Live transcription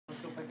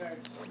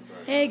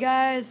Hey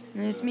guys,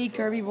 it's me,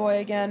 Kirby Boy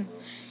again.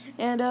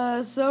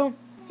 And so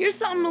here's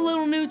something a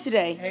little new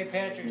today. Hey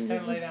Patrick, it's time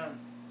to lay down.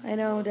 I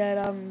know,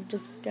 Dad.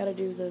 Just gotta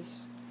do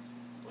this.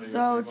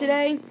 So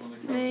today,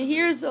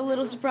 here's a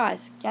little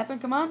surprise. Catherine,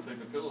 come on. Take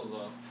the pillows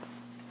off.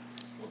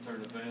 We'll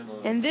turn the fan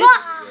on. And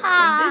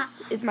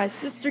this is my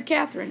sister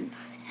Catherine.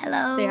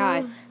 Hello. Say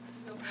hi.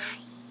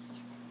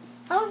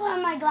 I'll put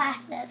on my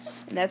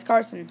glasses. And that's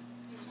Carson.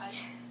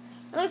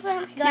 Let me put on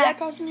my See glasses. that,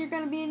 Carson? You're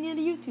gonna be in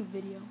the YouTube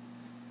video.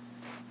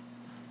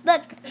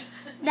 Look.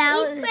 Now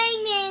He's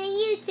putting me in a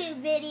YouTube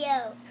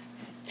video.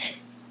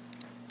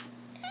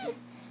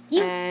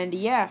 And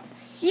yeah.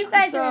 You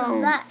guys are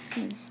in luck.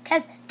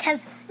 Cause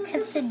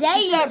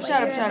today Shut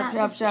up.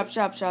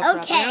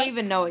 Okay. They don't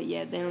even know it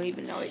yet.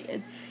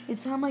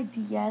 It's on my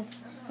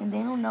DS, and they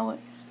don't know it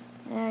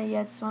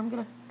yet. So I'm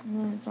gonna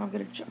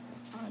jump.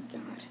 Oh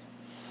God.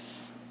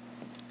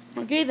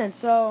 Okay then.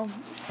 So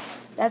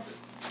that's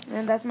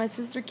my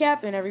sister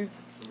Catherine,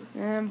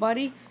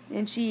 everybody,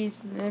 and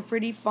she's a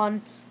pretty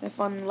fun,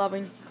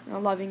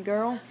 loving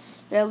girl.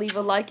 Leave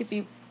a like if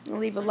you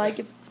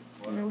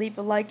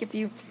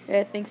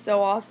think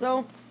so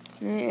also,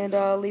 and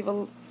leave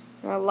a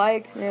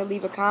like,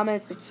 leave a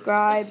comment,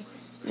 subscribe,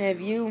 and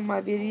view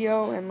my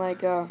video, and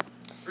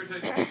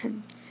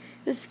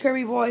this is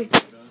Kirby Boy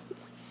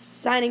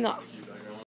signing off.